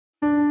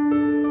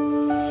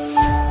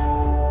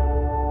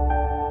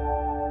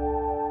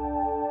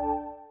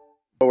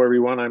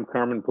I'm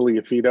Carmen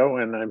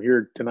Puliafito, and I'm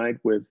here tonight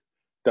with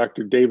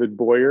Dr. David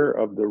Boyer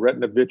of the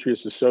Retina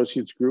Vitreous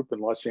Associates Group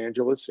in Los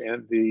Angeles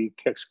and the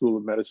Keck School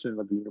of Medicine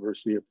of the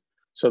University of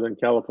Southern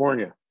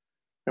California.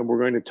 And we're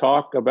going to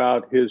talk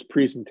about his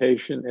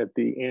presentation at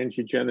the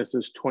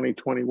Angiogenesis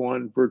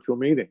 2021 virtual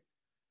meeting.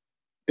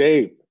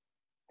 Dave,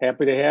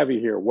 happy to have you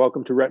here.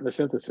 Welcome to Retina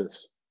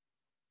Synthesis.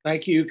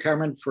 Thank you,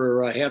 Carmen,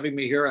 for having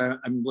me here.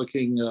 I'm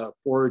looking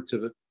forward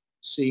to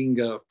seeing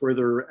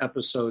further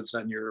episodes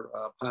on your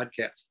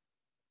podcast.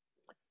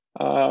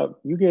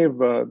 You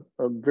gave a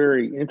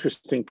very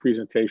interesting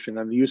presentation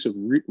on the use of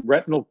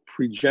retinal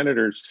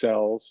progenitor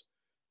cells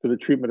for the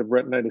treatment of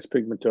retinitis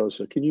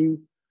pigmentosa. Can you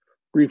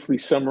briefly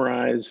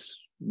summarize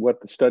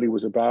what the study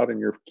was about and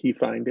your key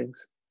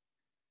findings?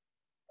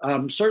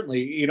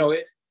 Certainly.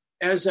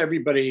 As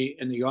everybody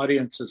in the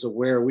audience is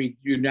aware, we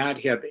do not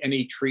have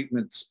any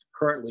treatments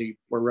currently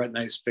for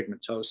retinitis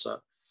pigmentosa.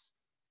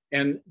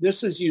 And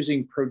this is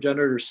using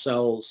progenitor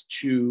cells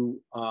to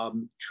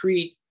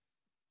treat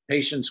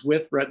patients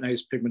with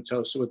retinitis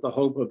pigmentosa with the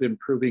hope of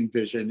improving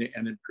vision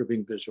and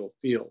improving visual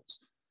fields.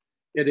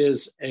 It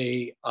is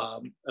a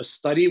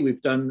study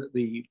we've done.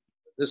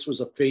 This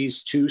was a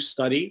phase 2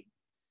 study,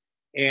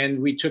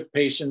 and we took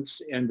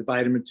patients and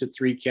divided them into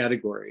 3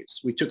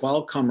 categories. We took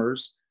all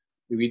comers.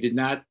 We did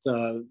not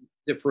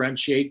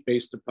differentiate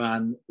based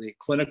upon the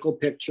clinical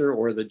picture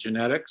or the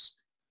genetics.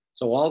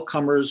 So all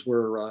comers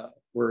were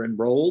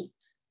enrolled.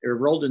 They were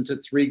enrolled into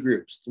 3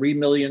 groups: 3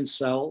 million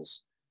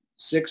cells,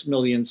 6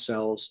 million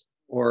cells,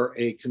 or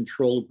a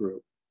control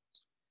group.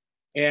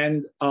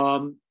 And,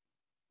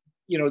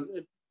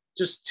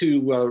 just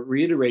to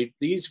reiterate,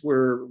 these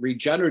were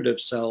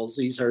regenerative cells.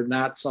 These are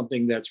not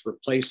something that's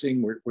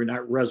replacing. We're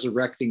not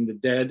resurrecting the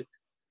dead,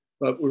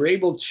 but we're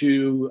able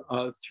to,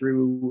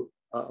 through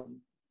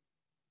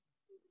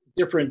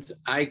different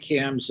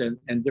ICAMs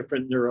and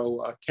different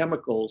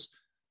neurochemicals,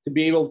 to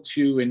be able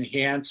to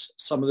enhance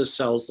some of the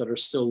cells that are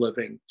still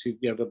living to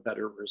give a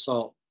better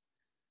result.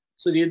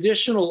 So the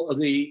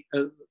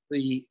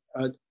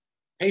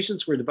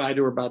patients were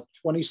divided. Were about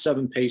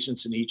 27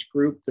 patients in each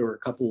group. There were a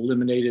couple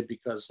eliminated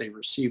because they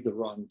received the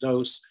wrong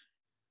dose.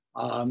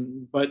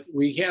 But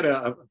we had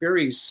a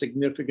very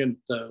significant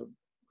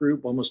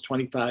group, almost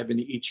 25 in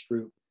each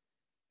group.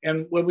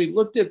 And when we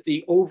looked at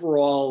the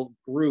overall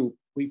group,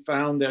 we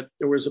found that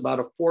there was about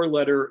a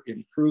 4-letter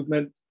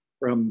improvement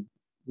from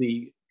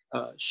the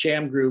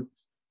sham group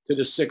to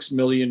the 6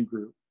 million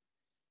group.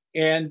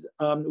 And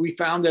we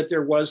found that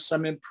there was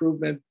some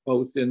improvement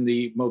both in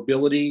the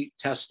mobility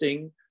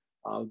testing,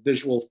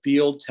 visual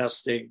field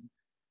testing,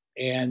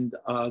 and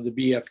the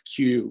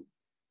VFQ.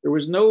 There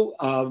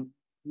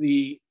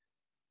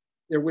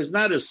was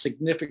not a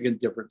significant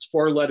difference.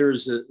 4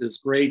 letters is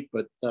great,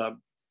 but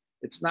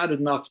it's not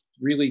enough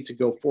really to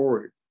go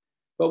forward.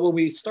 But when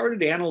we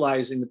started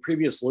analyzing the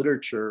previous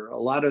literature, a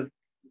lot of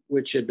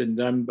which had been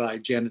done by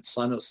Janet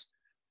Sunnis,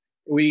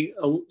 we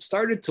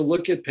started to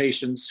look at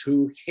patients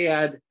who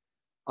had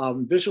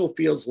visual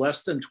fields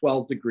less than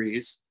 12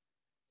 degrees,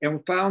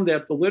 and found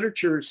that the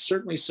literature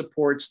certainly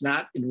supports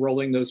not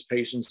enrolling those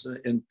patients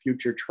in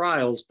future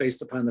trials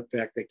based upon the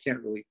fact they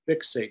can't really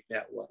fixate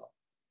that well.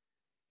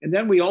 And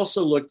then we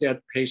also looked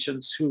at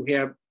patients who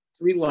have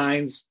 3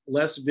 lines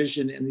less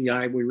vision in the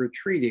eye we were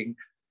treating,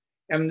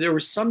 and there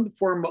was some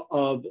form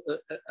of,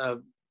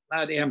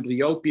 not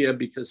amblyopia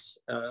because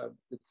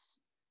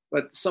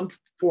but some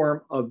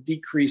form of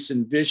decrease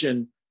in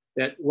vision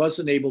that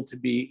wasn't able to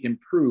be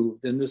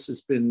improved. And this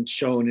has been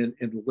shown in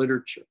the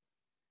literature.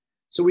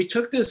 So we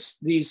took these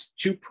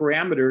 2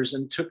 parameters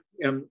and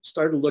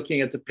started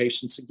looking at the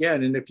patients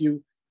again. And if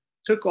you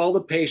took all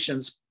the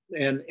patients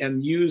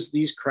and used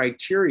these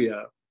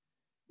criteria,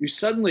 you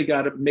suddenly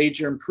got a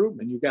major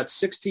improvement. You got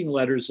 16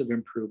 letters of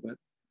improvement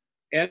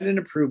and an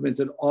improvement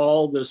in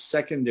all the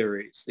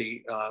secondaries,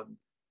 the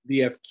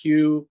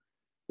VFQ,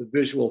 the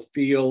visual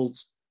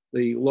fields,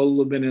 the low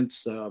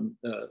luminance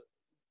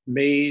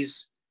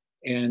maze,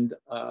 and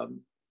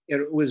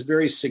it was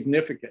very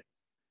significant.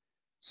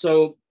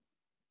 So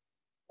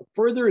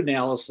further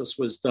analysis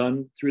was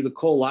done through the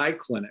Cole Eye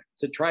Clinic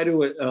to try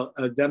to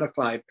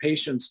identify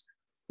patients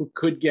who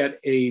could get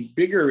a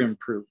bigger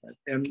improvement.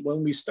 And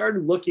when we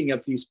started looking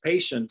at these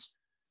patients,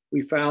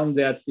 we found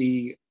that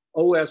the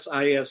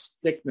OSIS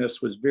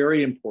thickness was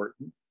very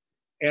important,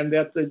 and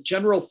that the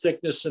general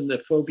thickness in the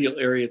foveal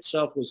area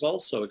itself was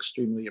also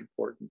extremely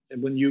important.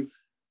 And when you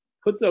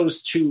put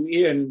those 2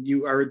 in,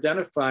 you are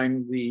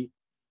identifying the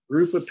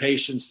group of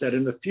patients that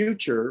in the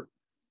future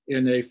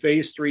in a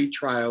phase 3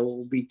 trial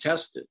will be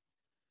tested.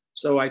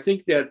 So I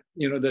think that,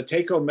 the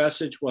take-home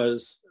message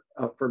was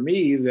for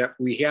me that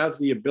we have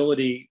the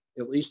ability,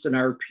 at least in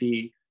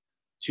RP,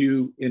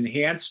 to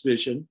enhance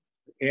vision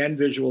and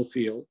visual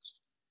fields.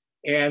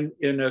 And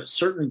in a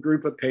certain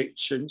group of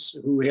patients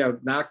who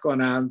have not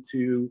gone on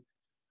to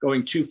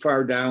going too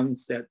far down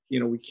that,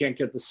 we can't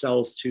get the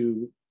cells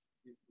to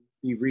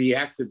be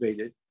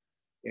reactivated.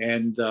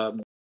 And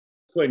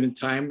point in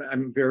time,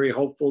 I'm very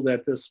hopeful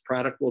that this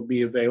product will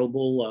be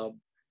available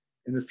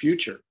in the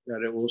future,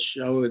 that it will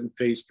show in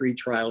phase 3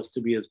 trials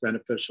to be as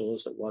beneficial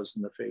as it was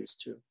in the phase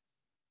 2.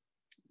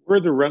 Where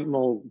are the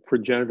retinal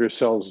progenitor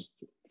cells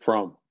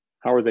from?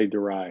 How are they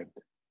derived?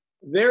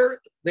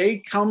 They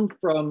come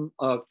from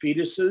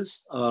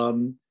fetuses.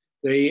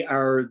 They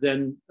are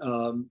then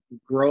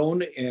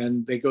grown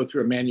and they go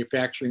through a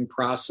manufacturing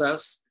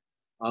process.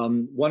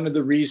 One of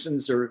the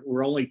reasons there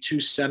were only 2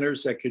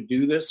 centers that could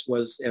do this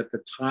was at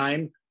the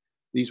time,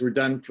 these were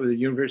done for the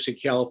University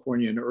of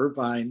California in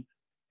Irvine,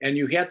 and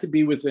you had to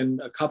be within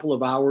a couple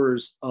of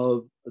hours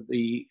of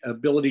the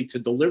ability to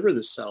deliver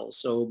the cells.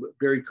 So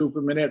Barry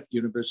Cooperman at the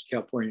University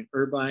of California in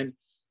Irvine,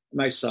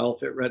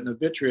 myself at Retina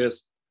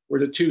Vitreous, were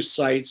the 2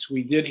 sites.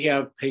 We did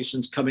have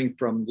patients coming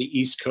from the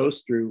East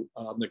Coast through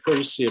the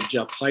courtesy of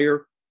Jeff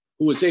Heyer,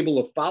 who was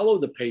able to follow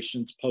the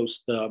patients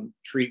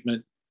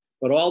post-treatment,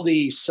 but all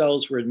the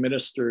cells were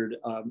administered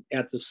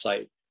at the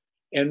site.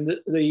 And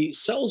the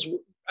cells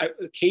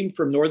came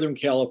from Northern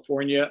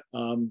California.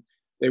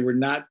 They were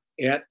not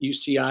at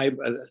UCI,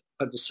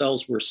 but the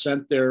cells were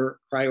sent there,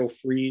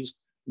 cryo-freezed,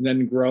 and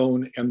then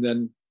grown, and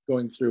then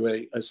going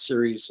through a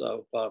series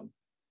of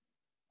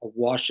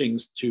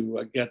washings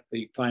to get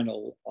the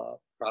final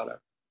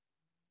product.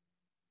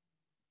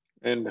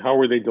 And how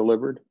were they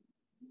delivered?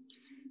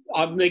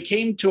 They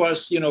came to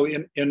us, in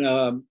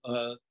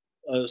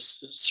a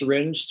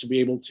syringe to be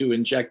able to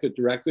inject it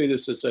directly.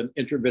 This is an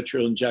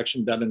intravitreal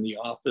injection done in the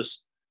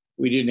office.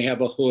 We didn't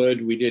have a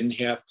hood. We didn't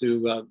have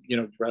to,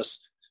 dress.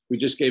 We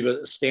just gave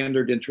a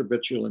standard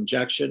intravitreal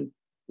injection,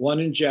 1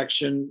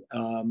 injection,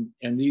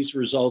 and these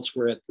results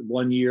were at the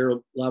 1-year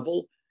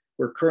level.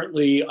 We're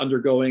currently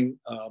undergoing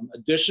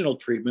additional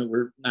treatment.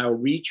 We're now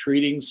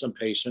retreating some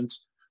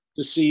patients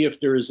to see if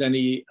there is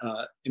any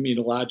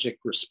immunologic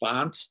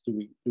response.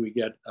 Do we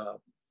get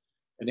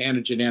an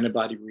antigen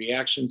antibody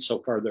reaction? So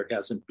far, there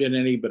hasn't been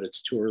any, but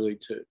it's too early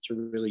to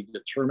really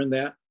determine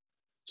that.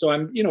 So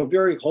I'm,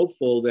 very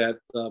hopeful that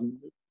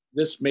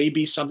this may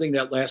be something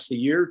that lasts a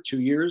year,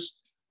 2 years,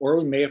 or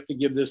we may have to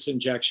give this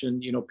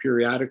injection,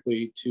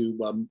 periodically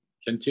to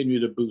continue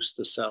to boost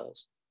the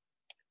cells.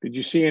 Did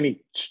you see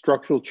any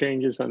structural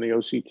changes on the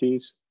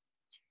OCTs?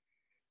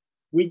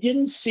 We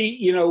didn't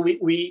see,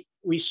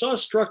 we saw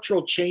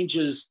structural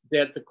changes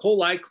that the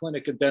Cole Eye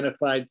Clinic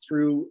identified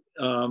through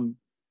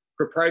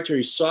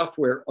proprietary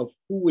software of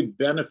who would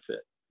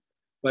benefit.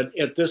 But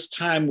at this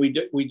time, we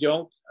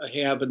don't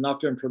have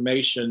enough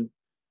information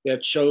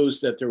that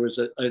shows that there was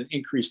an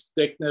increased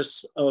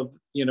thickness of,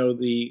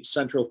 the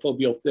central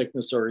foveal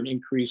thickness or an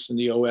increase in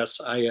the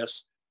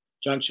OS-IS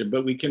junction.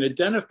 But we can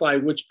identify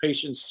which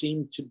patients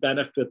seem to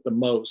benefit the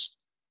most.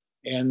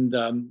 And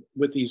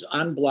with these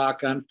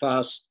en-bloc,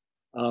 en-face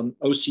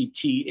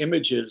OCT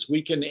images,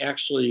 we can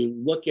actually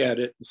look at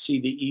it and see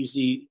the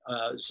easy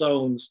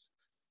zones.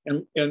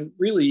 And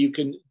really, you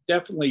can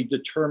definitely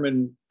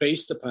determine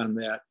based upon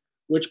that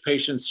which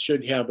patients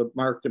should have a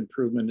marked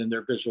improvement in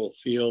their visual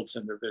fields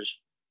and their vision.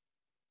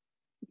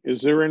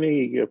 Is there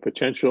any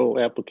potential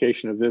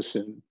application of this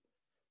in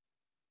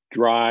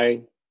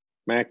dry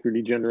macular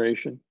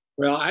degeneration?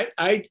 Well,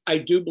 I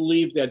do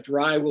believe that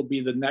dry will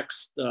be the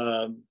next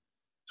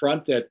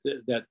front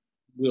that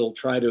we'll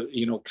try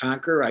to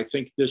conquer. I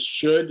think this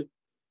should,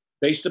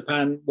 based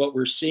upon what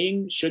we're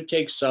seeing, should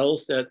take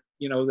cells that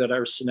that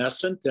are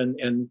senescent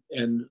and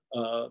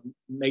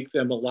make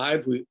them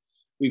alive.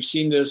 We've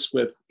seen this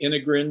with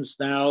integrins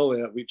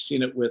now. We've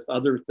seen it with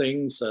other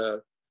things.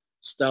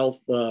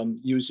 Stealth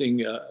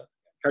using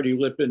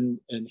cardiolipin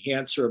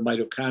enhancer of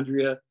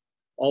mitochondria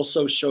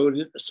also showed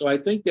it. So I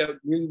think that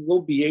we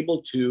will be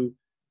able to,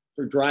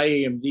 for dry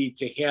AMD,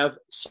 to have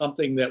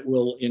something that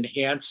will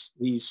enhance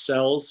these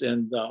cells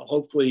and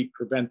hopefully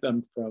prevent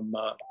them from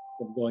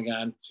going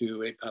on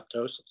to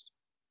apoptosis.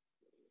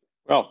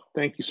 Well,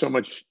 thank you so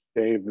much,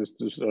 Dave. This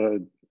was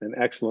an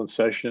excellent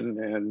session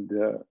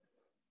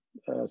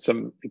and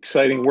some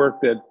exciting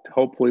work that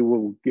hopefully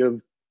will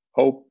give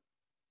hope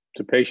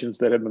to patients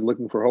that have been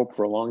looking for hope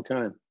for a long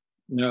time.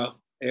 No,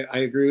 I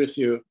agree with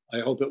you. I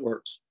hope it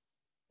works.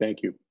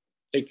 Thank you.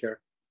 Take care.